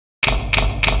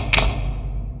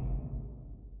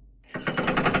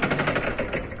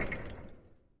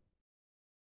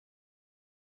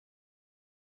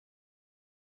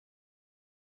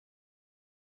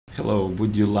hello,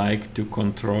 would you like to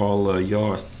control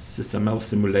your SysML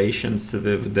simulations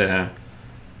with the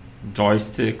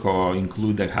joystick or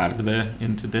include the hardware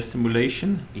into the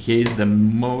simulation? Here is the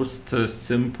most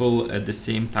simple, at the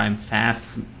same time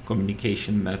fast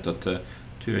communication method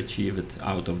to achieve it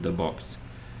out of the box.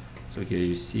 So here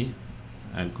you see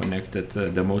I've connected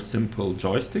the most simple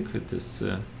joystick. It is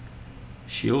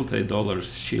shield,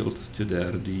 $8 shield to the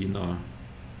Arduino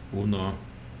Uno,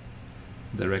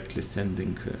 directly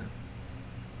sending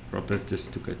properties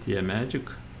to CATIA Magic,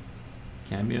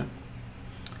 CAMIA.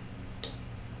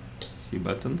 See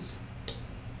buttons,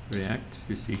 reacts,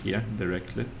 you see here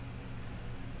directly.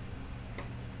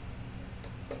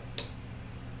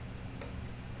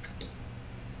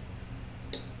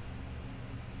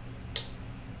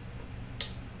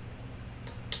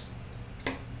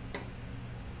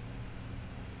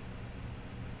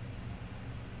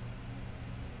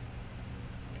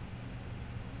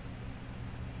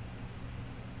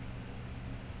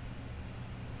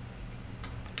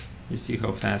 You see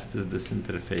how fast is this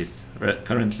interface.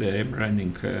 Currently I'm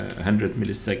running 100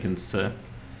 milliseconds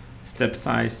step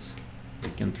size. We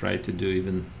can try to do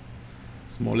even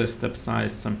smaller step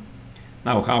size.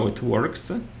 Now how it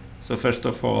works. So first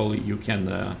of all, you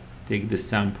can take the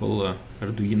sample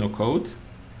Arduino code,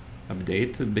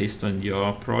 update it based on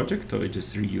your project, or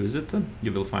just reuse it.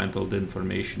 You will find all the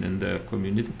information in the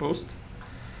community post.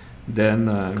 Then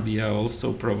we are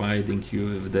also providing you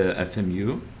with the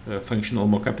FMU, functional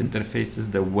mockup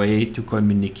interfaces, the way to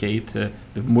communicate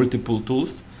with multiple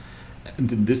tools.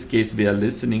 And in this case, we are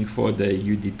listening for the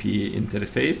UDP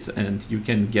interface, and you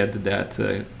can get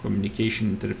that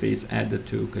communication interface added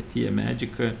to CATIA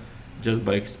Magic just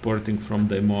by exporting from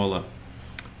Daimola.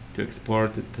 To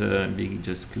export it, we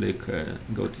just click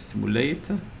go to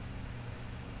Simulate,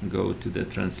 go to the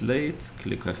Translate,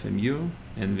 click FMU,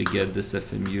 and we get this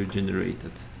FMU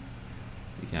generated.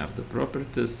 We have the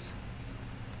properties,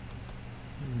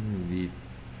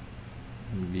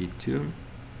 V2,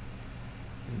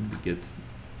 and we get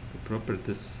the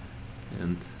properties,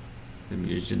 and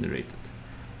FMU is generated.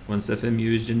 Once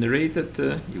FMU is generated,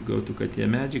 you go to CATIA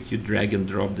Magic, you drag and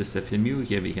drop this FMU.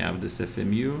 Here we have this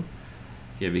FMU.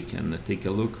 Here we can take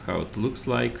a look how it looks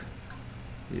like.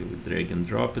 You would drag and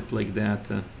drop it like that,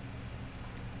 and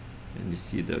you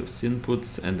see those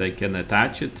inputs, and I can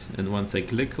attach it, and once I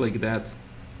click like that,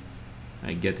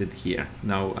 I get it here.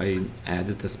 Now I add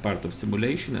it as part of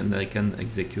simulation, and I can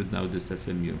execute now this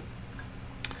FMU.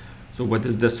 So what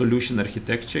is the solution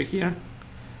architecture here?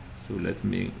 So let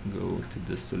me go to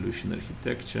the solution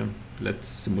architecture. Let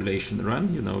simulation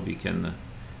run. You know, we can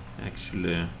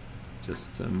actually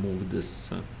just move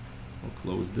this or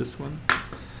close this one.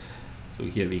 So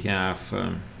here we have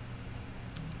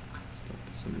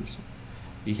solution.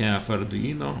 We have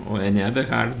Arduino or any other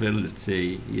hardware, let's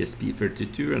say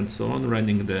ESP32 and so on,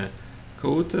 running the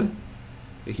code.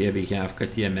 Here we have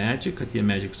CATIA Magic. CATIA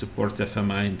Magic supports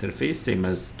FMI interface, same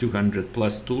as 200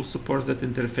 plus tools supports that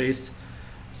interface.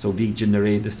 So we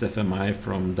generate this FMI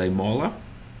from Daimola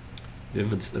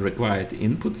with its required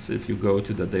inputs. If you go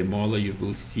to the Daimola, you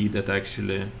will see that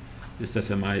actually this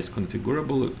FMI is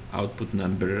configurable, output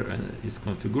number is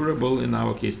configurable. In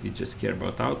our case, we just care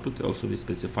about output. Also, we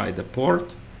specify the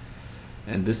port,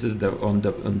 and this is on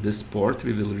this port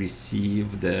we will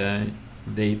receive the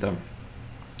data.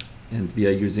 And we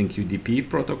are using UDP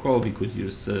protocol. We could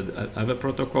use other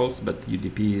protocols, but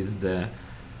UDP is the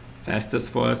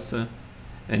fastest for us.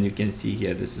 And you can see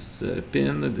here, this is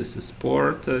pin, this is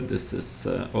port, this is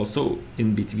also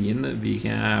in between we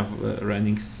have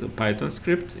running Python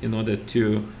script in order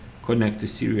to connect to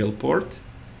serial port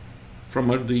from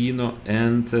Arduino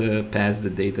and pass the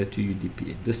data to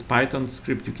UDP. This Python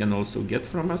script you can also get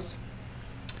from us.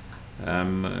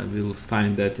 We'll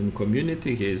find that in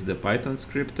community. Here is the Python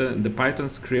script. The Python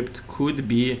script could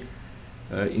be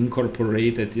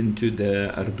incorporated into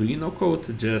the Arduino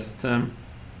code, just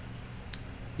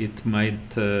it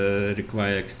might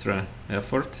require extra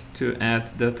effort to add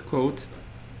that code,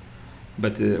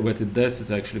 but what it does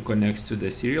is actually connects to the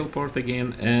serial port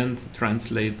again and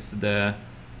translates the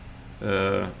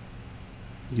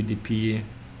UDP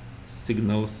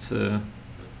signals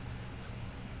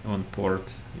on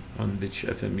port on which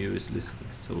FMU is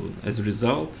listening. So as a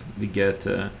result, we get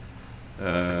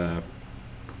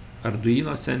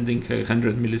Arduino sending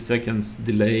 100 milliseconds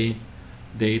delay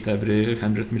data every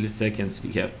 100 milliseconds.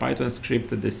 We have Python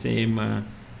script at the same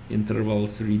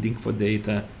intervals reading for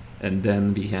data, and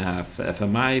then we have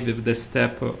FMI with the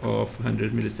step of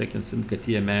 100 milliseconds and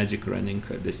CATIA Magic running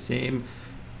the same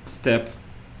step,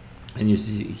 and you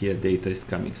see here data is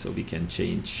coming, so we can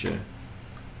change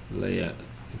layer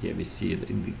here we see it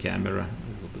in the camera.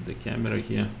 We'll put the camera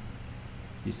here.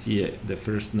 You see the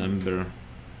first number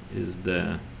is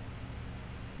the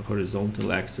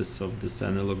horizontal axis of this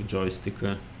analog joystick.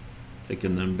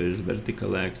 Second number is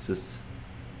vertical axis,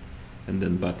 and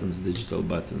then buttons, digital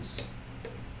buttons.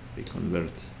 We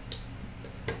convert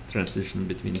transition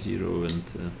between 0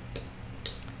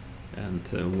 and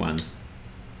 1.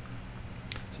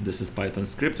 So this is Python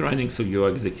script running. So you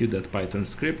execute that Python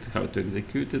script. How to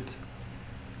execute it?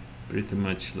 Pretty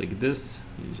much like this.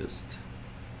 You just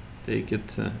take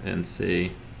it and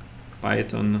say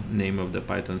Python, name of the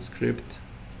Python script,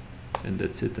 and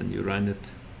that's it, and you run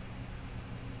it.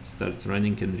 Starts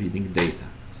running and reading data.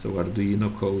 So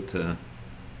Arduino code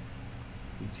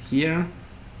is here.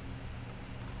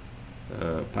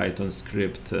 Python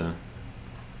script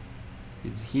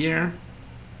is here.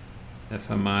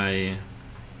 FMI,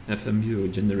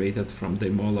 FMU generated from the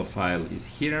Demola file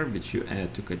is here, which you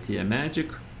add to CATIA Magic,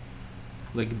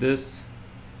 like this,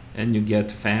 and you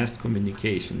get fast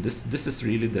communication. This is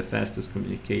really the fastest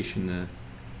communication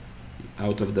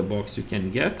out of the box you can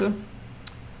get.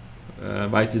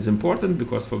 Why it is important?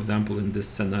 Because, for example, in this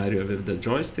scenario with the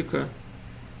joystick,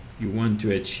 you want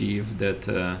to achieve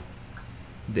that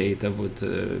data would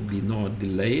be not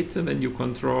delayed when you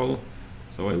control.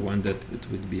 So I want that it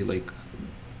would be like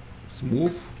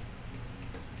smooth,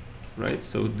 right?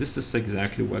 So this is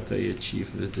exactly what I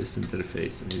achieve with this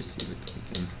interface, and you see that we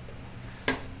can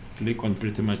click on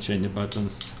pretty much any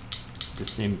buttons at the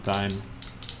same time,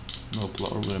 no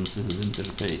problems with the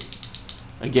interface.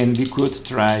 Again, we could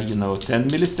try, 10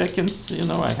 milliseconds,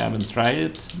 I haven't tried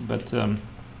it, but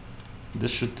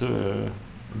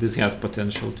this has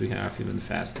potential to have even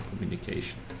faster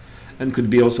communication, and could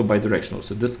be also bidirectional.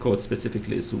 So this code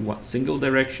specifically is one single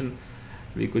direction.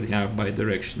 We could have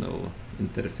bidirectional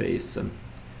interface.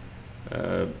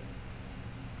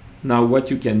 Now what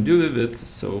you can do with it,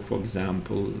 so for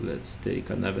example, let's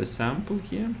take another sample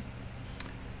here.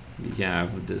 We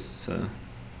have this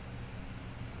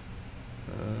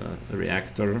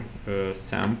reactor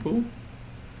sample.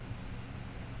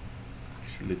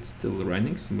 Actually, it's still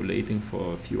running, simulating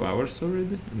for a few hours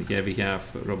already. And here we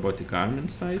have a robotic arm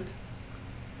inside.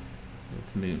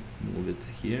 Let me move it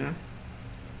here.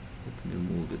 Let me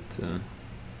move it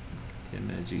the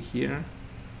magic here.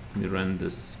 Let me run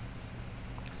this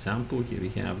sample. Here we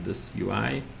have this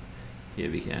UI. Here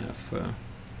we have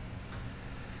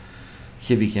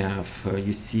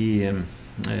you see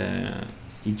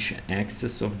each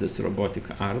axis of this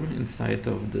robotic arm inside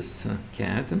of this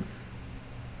CAD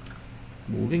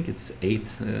moving. It's 8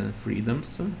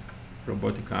 freedoms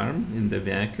robotic arm in the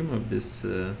vacuum of this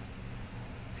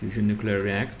fusion nuclear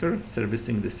reactor,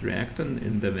 servicing this reactor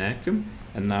in the vacuum.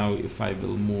 And now if I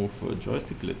will move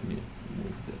joystick, let me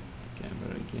move the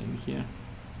camera again here.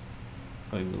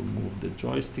 If I will move the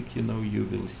joystick, you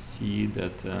will see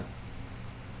that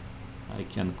I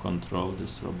can control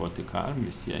this robotic arm.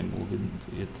 You see I move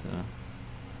into it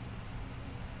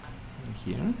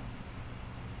here.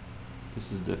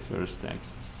 This is the first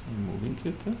axis. I'm moving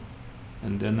it,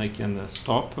 and then I can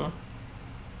stop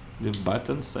with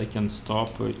buttons. I can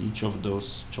stop each of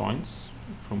those joints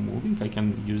from moving. I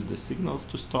can use the signals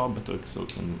to stop, but also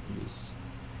can use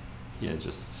here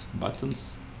just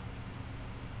buttons.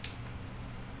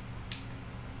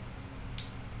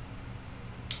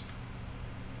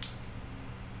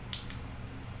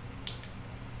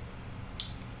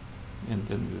 And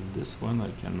then with this one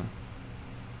I can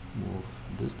move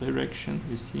this direction,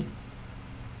 you see,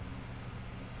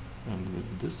 and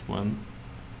with this one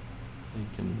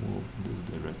I can move this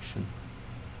direction.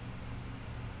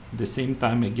 At the same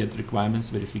time I get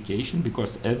requirements verification,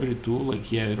 because every tool, like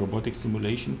here robotic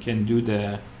simulation, can do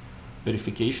the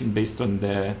verification based on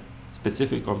the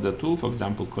specific of the tool. For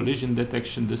example, collision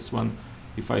detection, this one,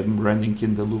 if I'm running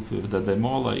in the loop with the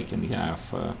Demola, I can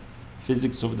have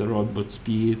physics of the robot,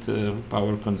 speed,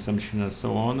 power consumption, and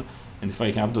so on. And if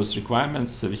I have those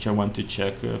requirements which I want to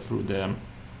check through the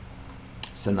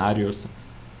scenarios,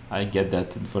 I get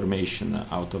that information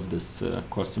out of this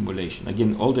co-simulation.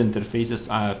 Again, all the interfaces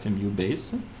are FMU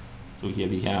based. So here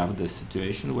we have the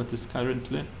situation what is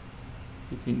currently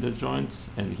between the joints,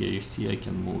 and here you see I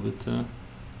can move it. And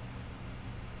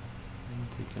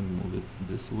I can move it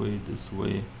this way, this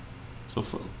way. So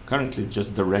currently it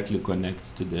just directly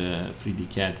connects to the 3D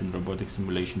CAD and robotic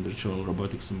simulation, virtual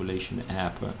robotic simulation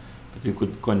app. But we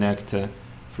could connect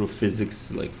through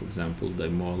physics, like for example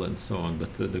Demola and so on.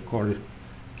 But the core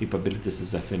capabilities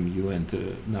is FMU,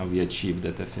 and now we achieve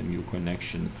that FMU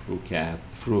connection through CAD,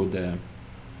 through the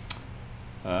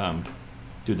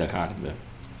to the hardware,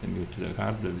 FMU to the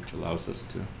hardware, which allows us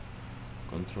to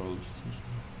control.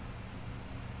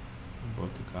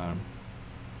 robotic arm.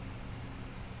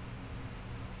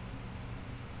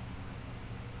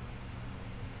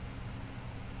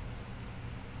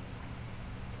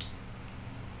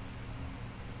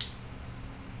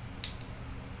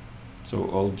 So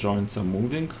all joints are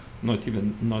moving,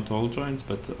 not all joints,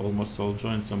 but almost all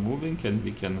joints are moving, and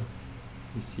we can,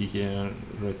 you see here,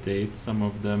 rotate some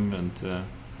of them and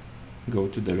go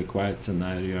to the required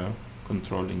scenario,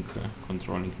 controlling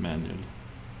manually.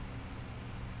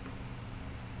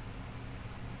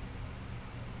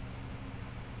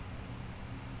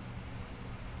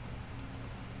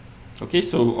 Okay,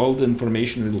 so all the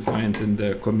information we will find in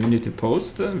the community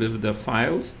post with the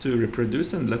files to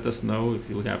reproduce, and let us know if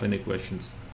you have any questions.